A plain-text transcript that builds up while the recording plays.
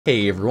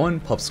Hey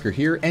everyone, Pupsker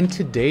here, and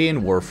today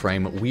in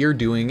Warframe we are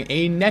doing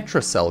a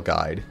Netracell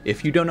guide.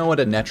 If you don't know what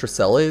a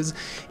Netracell is,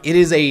 it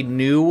is a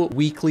new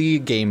weekly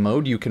game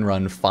mode you can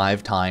run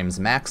 5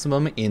 times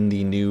maximum in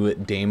the new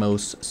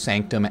Deimos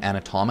Sanctum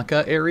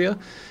Anatomica area.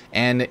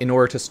 And in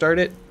order to start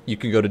it, you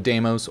can go to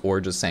Deimos or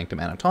just Sanctum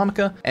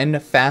Anatomica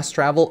and fast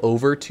travel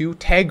over to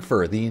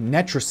Tagfer, the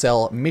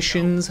Netracell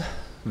missions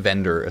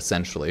vendor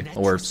essentially,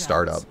 or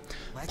startup.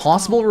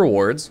 Possible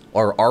rewards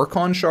are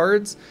Archon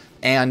Shards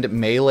and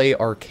melee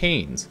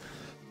arcanes.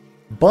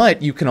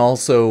 But you can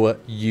also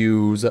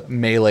use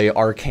melee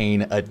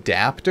arcane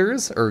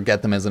adapters, or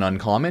get them as an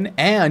uncommon,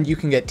 and you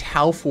can get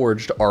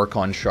Tauforged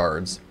Archon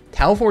Shards.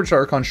 Tauforged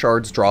Archon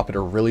Shards drop at a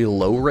really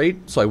low rate,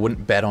 so I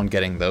wouldn't bet on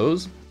getting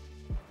those.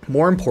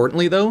 More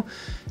importantly though,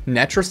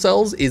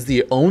 Netracells is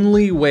the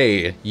only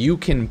way you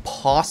can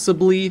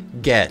possibly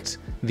get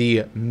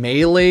the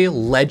melee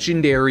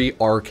legendary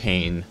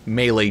arcane,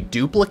 melee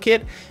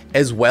duplicate,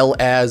 as well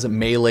as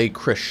melee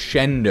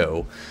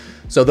crescendo.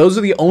 So those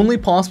are the only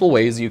possible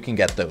ways you can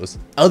get those.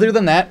 Other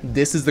than that,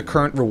 this is the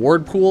current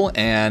reward pool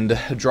and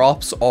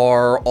drops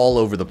are all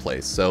over the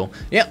place. So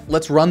yeah,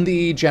 let's run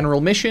the general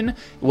mission.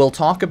 We'll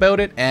talk about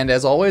it. And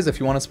as always, if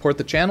you want to support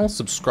the channel,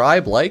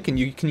 subscribe, like, and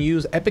you can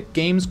use Epic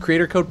Games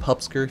creator code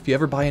Pupsker if you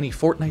ever buy any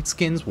Fortnite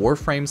skins,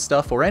 Warframe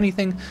stuff, or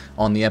anything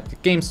on the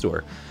Epic Games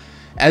Store.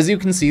 As you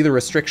can see, the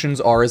restrictions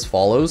are as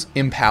follows.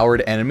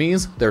 Empowered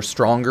enemies, they're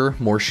stronger,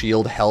 more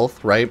shield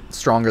health, right?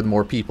 Stronger than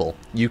more people.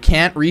 You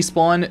can't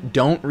respawn,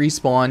 don't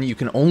respawn, you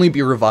can only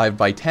be revived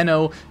by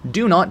 10-0,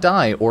 do not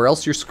die, or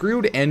else you're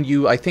screwed and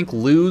you, I think,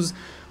 lose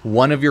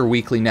one of your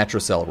weekly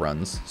Netracell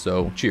runs.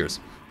 So, cheers.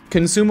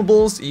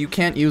 Consumables, you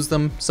can't use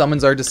them,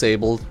 summons are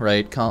disabled,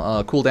 right?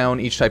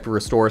 Cooldown, each type of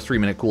restore,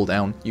 3-minute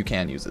cooldown, you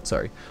can use it,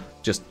 sorry.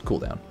 Just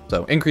cooldown.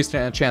 So increased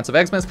chance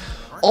of Xmas,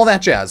 all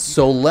that jazz.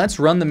 So let's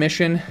run the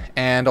mission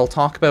and I'll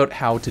talk about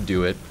how to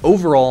do it.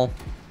 Overall,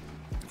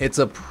 it's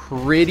a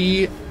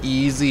pretty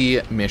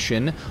easy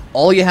mission.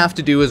 All you have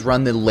to do is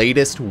run the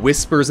latest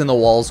Whispers in the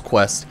Walls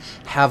quest,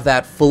 have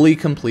that fully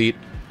complete,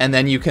 and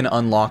then you can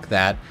unlock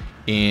that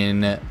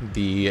in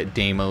the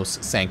Deimos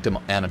Sanctum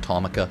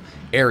Anatomica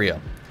area.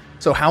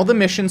 So how the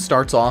mission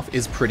starts off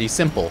is pretty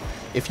simple.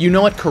 If you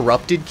know what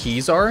corrupted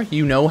keys are,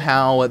 you know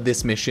how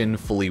this mission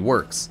fully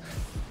works.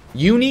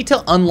 You need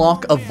to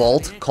unlock a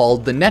vault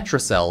called the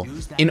Netracell.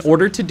 In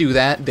order to do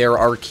that, there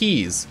are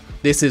keys.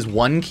 This is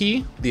one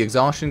key, the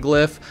Exhaustion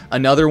Glyph,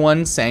 another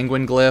one,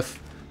 Sanguine Glyph,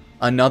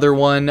 another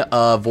one,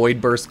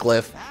 Void Burst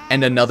Glyph,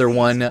 and another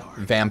one,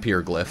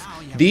 Vampire Glyph.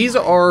 These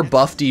are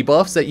buff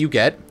debuffs that you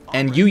get,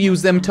 and you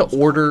use them to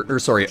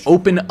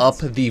open up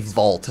the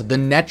vault, the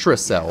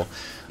Netracell.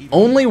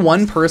 Only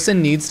one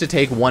person needs to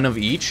take one of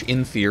each,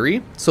 in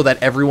theory, so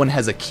that everyone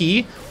has a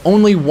key.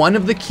 Only one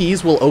of the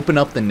keys will open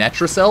up the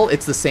Netracell.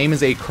 It's the same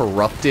as a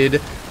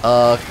corrupted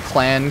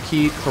clan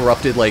key,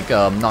 corrupted, like,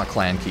 not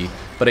clan key,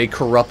 but a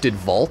corrupted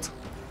vault.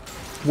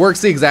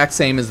 Works the exact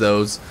same as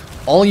those.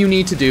 All you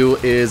need to do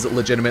is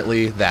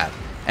legitimately that.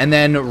 And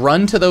then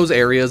run to those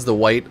areas, the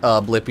white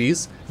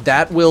blippies.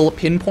 That will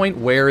pinpoint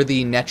where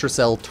the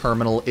Netracell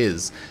terminal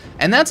is.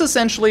 And that's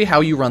essentially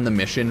how you run the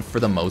mission for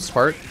the most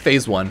part.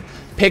 Phase 1.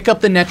 Pick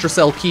up the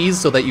Netracell keys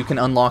so that you can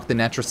unlock the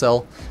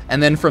Netracell,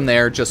 and then from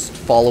there just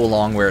follow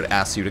along where it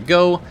asks you to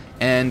go,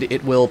 and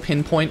it will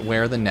pinpoint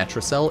where the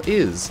Netracell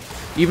is.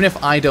 Even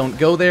if I don't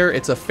go there,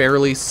 it's a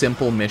fairly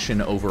simple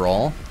mission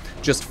overall.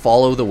 Just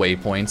follow the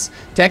waypoints.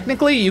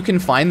 Technically, you can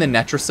find the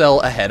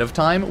Netracell ahead of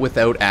time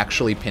without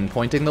actually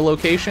pinpointing the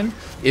location,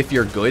 if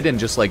you're good and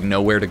just like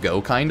know where to go,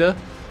 kinda.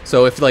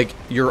 So if like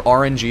your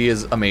RNG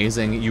is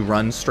amazing, you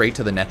run straight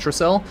to the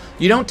Netracell,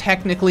 you don't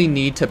technically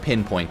need to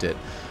pinpoint it.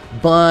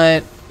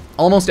 But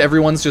almost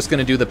everyone's just going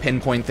to do the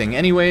pinpoint thing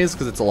anyways,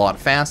 because it's a lot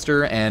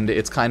faster, and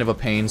it's kind of a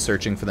pain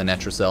searching for the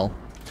Netracell.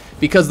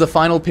 Because the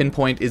final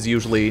pinpoint is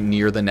usually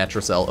near the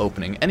Netracell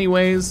opening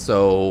anyways,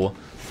 so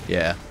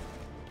yeah.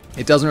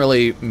 It doesn't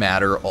really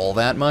matter all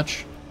that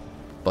much,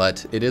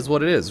 but it is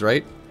what it is,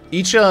 right?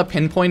 Each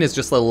pinpoint is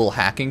just a little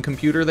hacking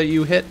computer that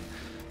you hit.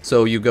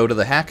 So you go to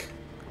the hack,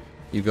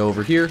 you go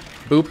over here,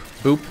 boop,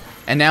 boop,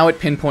 and now it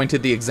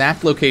pinpointed the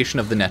exact location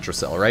of the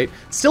Netracell, right?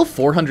 Still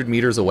 400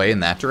 meters away in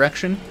that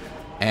direction,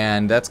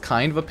 and that's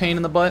kind of a pain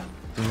in the butt.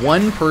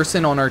 One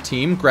person on our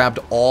team grabbed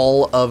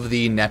all of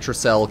the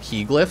Netracell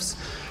key glyphs,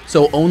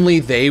 so only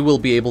they will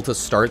be able to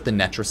start the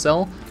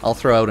Netracell. I'll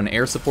throw out an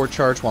air support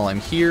charge while I'm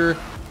here,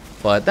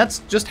 but that's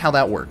just how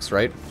that works,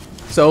 right?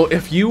 So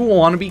if you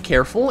want to be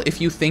careful,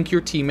 if you think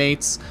your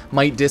teammates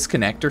might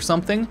disconnect or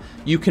something,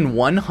 you can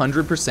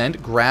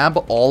 100%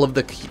 grab all of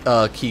the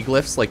key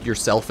glyphs, like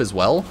yourself as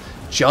well,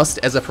 just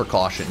as a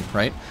precaution,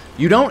 right?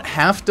 You don't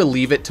have to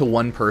leave it to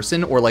one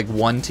person or like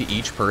one to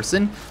each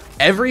person.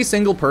 Every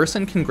single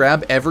person can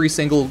grab every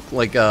single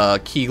like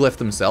key glyph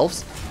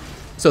themselves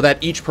so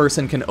that each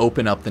person can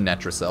open up the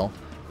Netracell.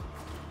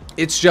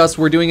 It's just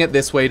we're doing it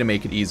this way to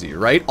make it easier,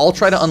 right? I'll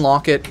try to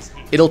unlock it.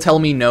 It'll tell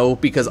me no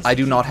because I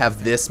do not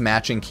have this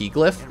matching key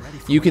glyph.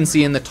 You can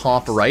see in the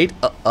top right,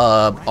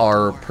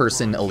 our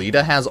person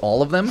Alita has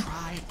all of them.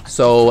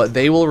 So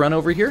they will run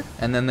over here,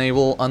 and then they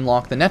will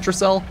unlock the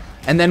Netracell,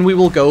 and then we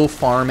will go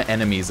farm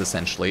enemies,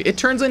 essentially. It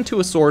turns into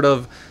a sort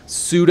of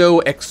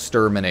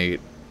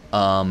pseudo-exterminate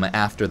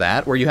after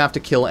that, where you have to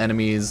kill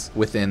enemies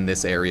within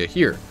this area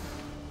here.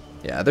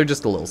 Yeah, they're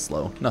just a little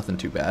slow. Nothing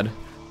too bad.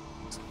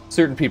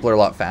 Certain people are a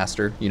lot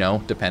faster, you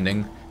know,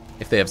 depending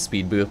if they have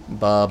speed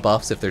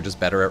buffs, if they're just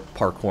better at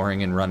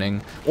parkouring and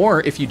running.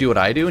 Or if you do what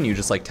I do and you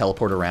just, like,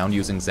 teleport around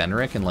using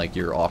Zenrik and, like,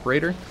 your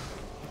operator.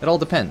 It all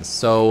depends.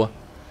 So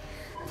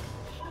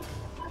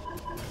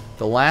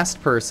the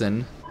last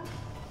person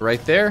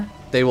right there,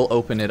 they will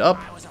open it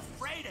up,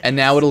 and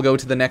now it'll go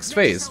to the next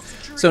phase.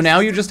 So now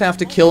you just have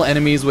to kill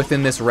enemies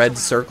within this red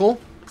circle,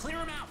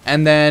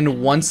 and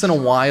then once in a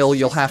while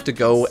you'll have to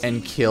go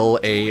and kill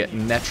a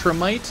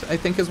Netramite, I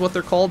think is what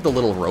they're called, the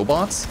little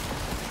robots.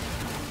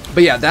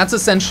 But yeah, that's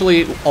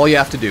essentially all you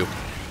have to do.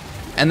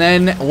 And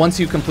then once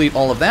you complete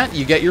all of that,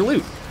 you get your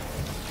loot.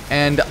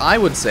 And I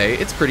would say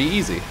it's pretty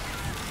easy.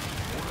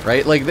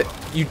 Right? Like,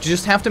 you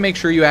just have to make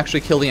sure you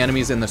actually kill the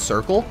enemies in the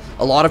circle.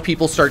 A lot of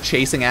people start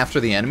chasing after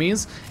the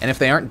enemies, and if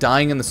they aren't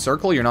dying in the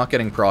circle, you're not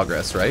getting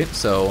progress, right?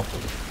 So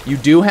you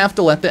do have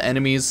to let the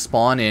enemies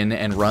spawn in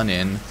and run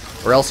in,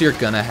 or else you're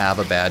gonna have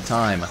a bad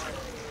time.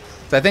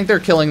 So I think they're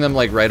killing them,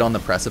 like, right on the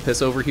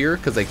precipice over here,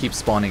 because they keep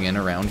spawning in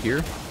around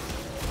here.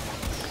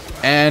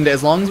 And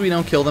as long as we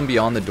don't kill them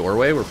beyond the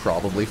doorway, we're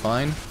probably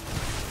fine.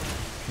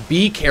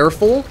 Be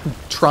careful.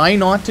 Try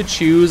not to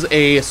choose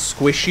a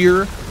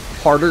squishier,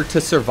 harder to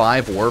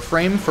survive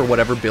Warframe for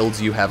whatever builds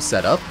you have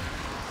set up.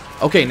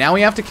 Okay, now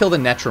we have to kill the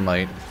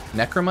Netramite.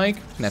 Necromite?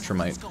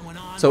 Netramite.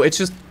 So it's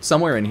just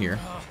somewhere in here.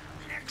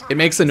 It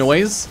makes a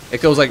noise.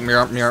 It goes like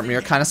mirror, mirror,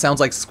 mirror. Kind of sounds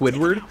like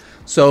Squidward.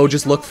 So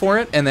just look for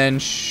it and then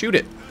shoot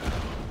it.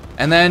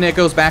 And then it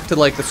goes back to,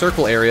 like, the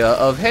circle area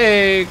of,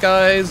 hey,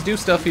 guys, do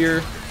stuff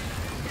here.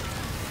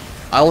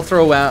 I'll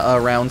throw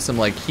around some,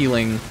 like,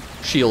 healing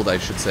shield, I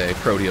should say,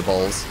 Protea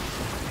balls.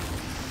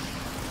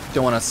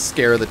 Don't want to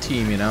scare the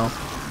team, you know?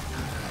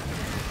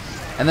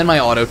 And then my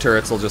auto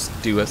turrets will just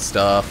do a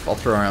stuff. I'll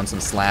throw around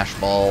some slash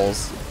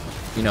balls.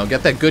 You know,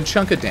 get that good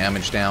chunk of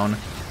damage down.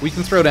 We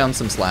can throw down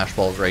some slash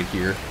balls right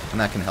here, and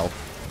that can help.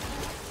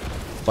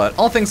 But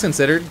all things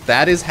considered,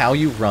 that is how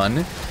you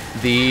run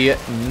the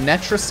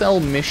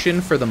Netracell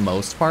mission for the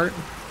most part.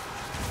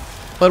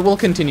 But we'll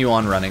continue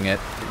on running it.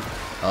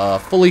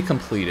 Fully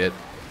complete it,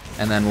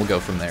 and then we'll go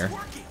from there.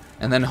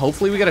 And then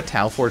hopefully we get a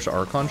Tauforged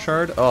Archon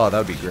Shard. Oh, that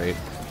would be great.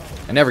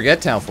 I never get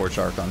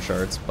Tauforged Archon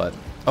Shards, but...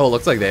 Oh, it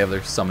looks like they have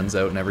their summons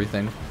out and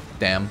everything.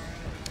 Damn.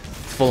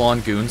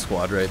 Full-on goon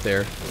squad right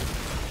there.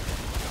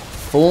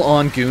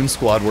 Full-on goon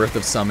squad worth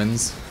of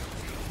summons.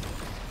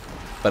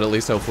 But at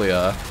least hopefully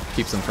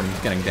keeps them from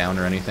getting down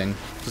or anything.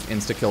 Just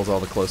insta-kills all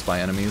the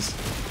close-by enemies.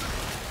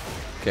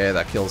 Okay,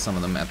 that kills some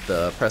of them at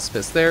the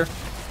precipice there.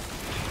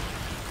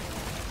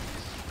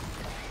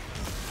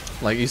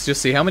 Like, you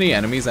just see how many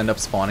enemies end up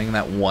spawning in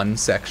that one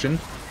section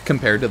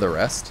compared to the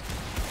rest.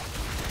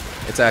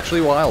 It's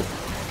actually wild.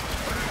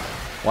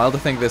 Wild to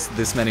think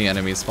this many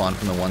enemies spawn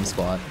from the one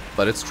spot,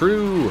 but it's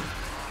true.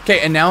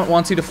 Okay, and now it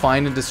wants you to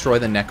find and destroy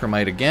the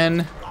Necromite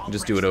again.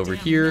 Just do it over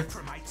here.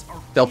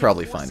 They'll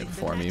probably find it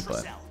before me,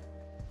 but...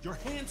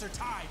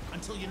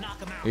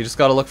 You just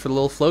gotta look for the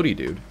little floaty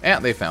dude. Yeah,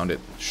 they found it.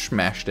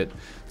 Smashed it.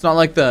 It's not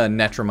like the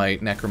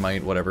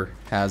Necromite, whatever,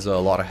 has a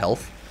lot of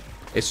health.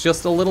 It's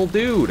just a little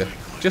dude.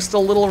 Just a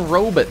little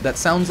robot that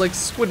sounds like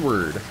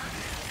Squidward.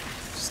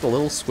 Just a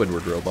little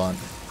Squidward robot.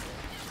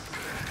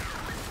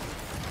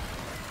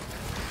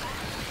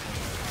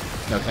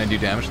 No, can I do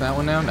damage to that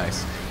one now?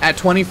 Nice. At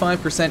 25%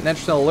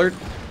 Netracell alert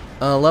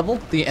level,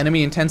 the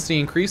enemy intensity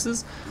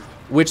increases,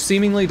 which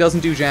seemingly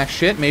doesn't do jack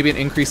shit. Maybe it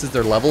increases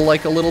their level,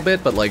 like, a little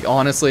bit, but, like,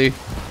 honestly,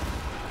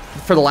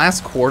 for the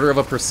last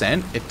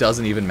 1/4%, it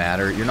doesn't even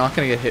matter. You're not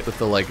gonna get hit with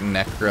the, like,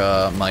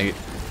 Necromite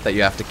that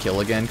you have to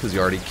kill again, because you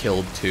already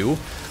killed 2.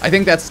 I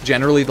think that's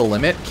generally the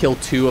limit. Kill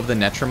 2 of the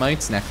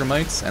Necromites,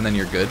 and then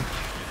you're good.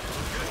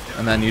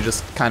 And then you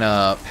just kind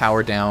of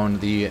power down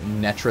the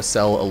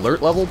Netracell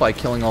alert level by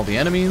killing all the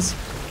enemies,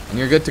 and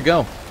you're good to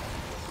go.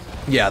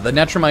 Yeah, the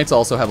Netramites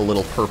also have a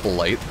little purple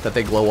light that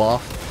they glow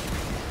off.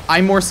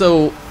 I more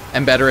so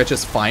am better at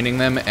just finding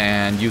them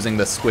and using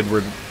the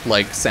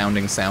Squidward-like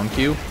sounding sound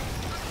cue,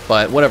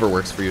 but whatever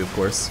works for you, of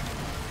course.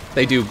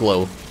 They do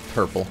glow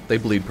purple. They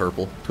bleed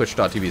purple.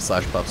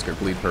 Twitch.tv/Pupsker,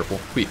 bleed purple.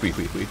 Wee.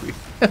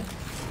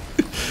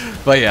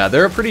 But yeah,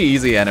 they're a pretty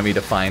easy enemy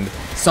to find.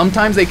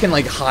 Sometimes they can,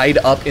 like, hide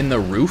up in the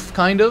roof,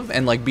 kind of,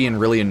 and, like, be in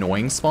really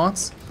annoying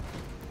spots.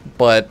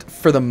 But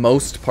for the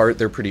most part,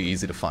 they're pretty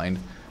easy to find.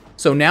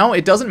 So now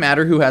it doesn't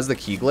matter who has the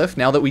key glyph.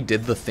 Now that we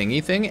did the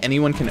thingy thing,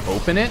 anyone can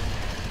open it.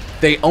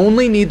 They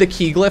only need the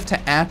key glyph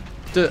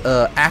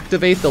to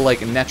activate the, like,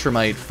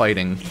 Netramite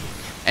fighting.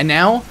 And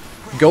now,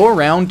 go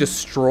around,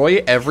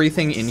 destroy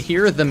everything in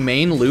here. The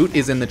main loot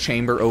is in the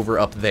chamber over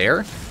up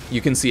there. You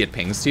can see it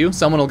pings to you.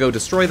 Someone will go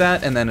destroy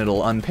that, and then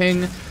it'll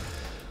unping.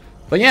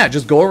 But yeah,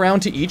 just go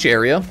around to each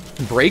area,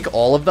 break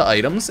all of the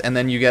items, and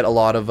then you get a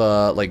lot of,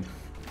 like,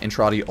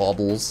 Intrati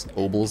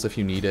obols if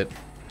you need it.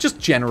 Just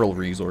general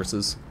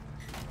resources.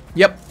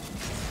 Yep.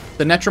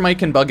 The Netromite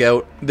can bug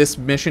out, this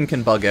mission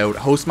can bug out,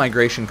 host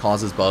migration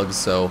causes bugs,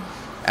 so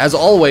as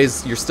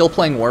always, you're still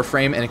playing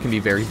Warframe and it can be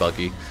very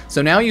buggy.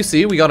 So now you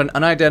see we got an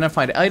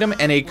unidentified item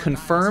and a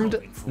confirmed,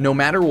 no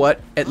matter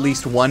what, at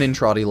least one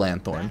Intrati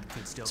Lanthorn.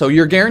 So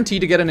you're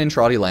guaranteed to get an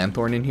Intrati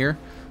Lanthorn in here.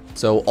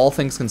 So all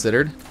things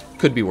considered,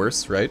 could be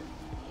worse, right?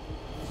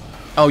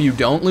 Oh, you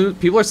don't lose?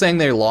 People are saying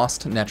they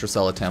lost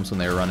Netracell attempts when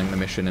they were running the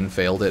mission and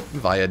failed it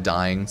via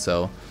dying,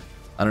 so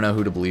I don't know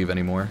who to believe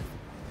anymore.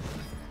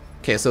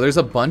 Okay, so there's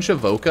a bunch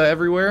of Voca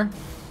everywhere.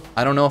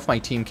 I don't know if my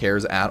team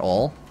cares at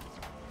all,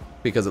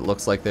 because it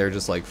looks like they're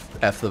just like,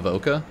 F the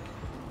Voca.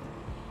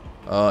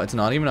 It's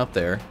not even up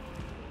there.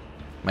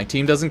 My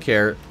team doesn't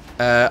care.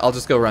 I'll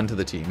just go run to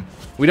the team.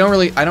 I don't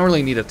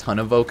really need a ton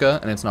of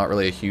Voca, and it's not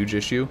really a huge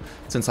issue,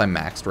 since I'm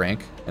maxed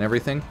rank and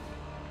everything.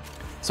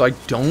 So I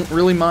don't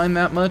really mind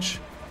that much.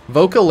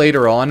 Voca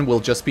later on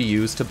will just be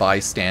used to buy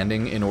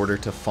standing in order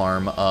to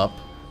farm up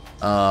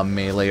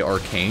melee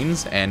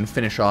arcanes and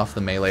finish off the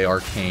melee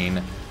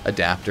arcane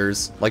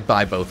adapters. Like,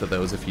 buy both of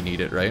those if you need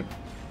it, right?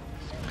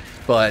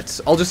 But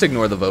I'll just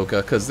ignore the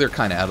Voca because they're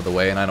kind of out of the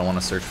way and I don't want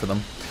to search for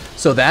them.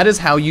 So that is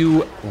how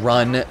you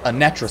run a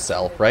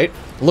Netracell, right?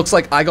 Looks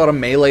like I got a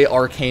melee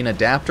arcane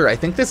adapter. I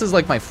think this is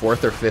like my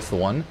 4th or 5th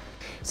one,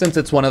 since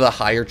it's one of the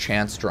higher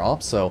chance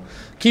drops. So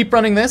keep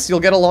running this, you'll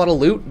get a lot of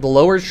loot. The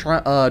lower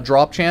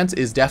drop chance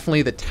is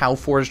definitely the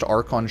Tauforged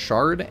Archon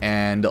Shard,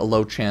 and a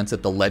low chance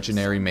at the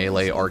legendary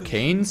melee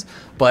Arcanes.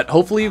 But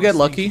hopefully you get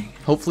lucky.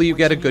 Hopefully you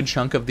get a good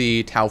chunk of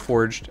the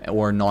Tauforged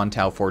or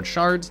non-Tauforged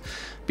shards,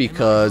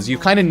 because you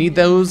kind of need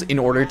those in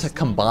order to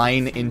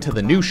combine into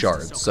the new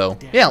shards. So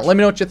yeah, let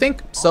me know what you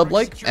think. Sub,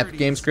 like, Epic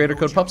Games creator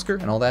code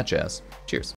Pupsker, and all that jazz. Cheers.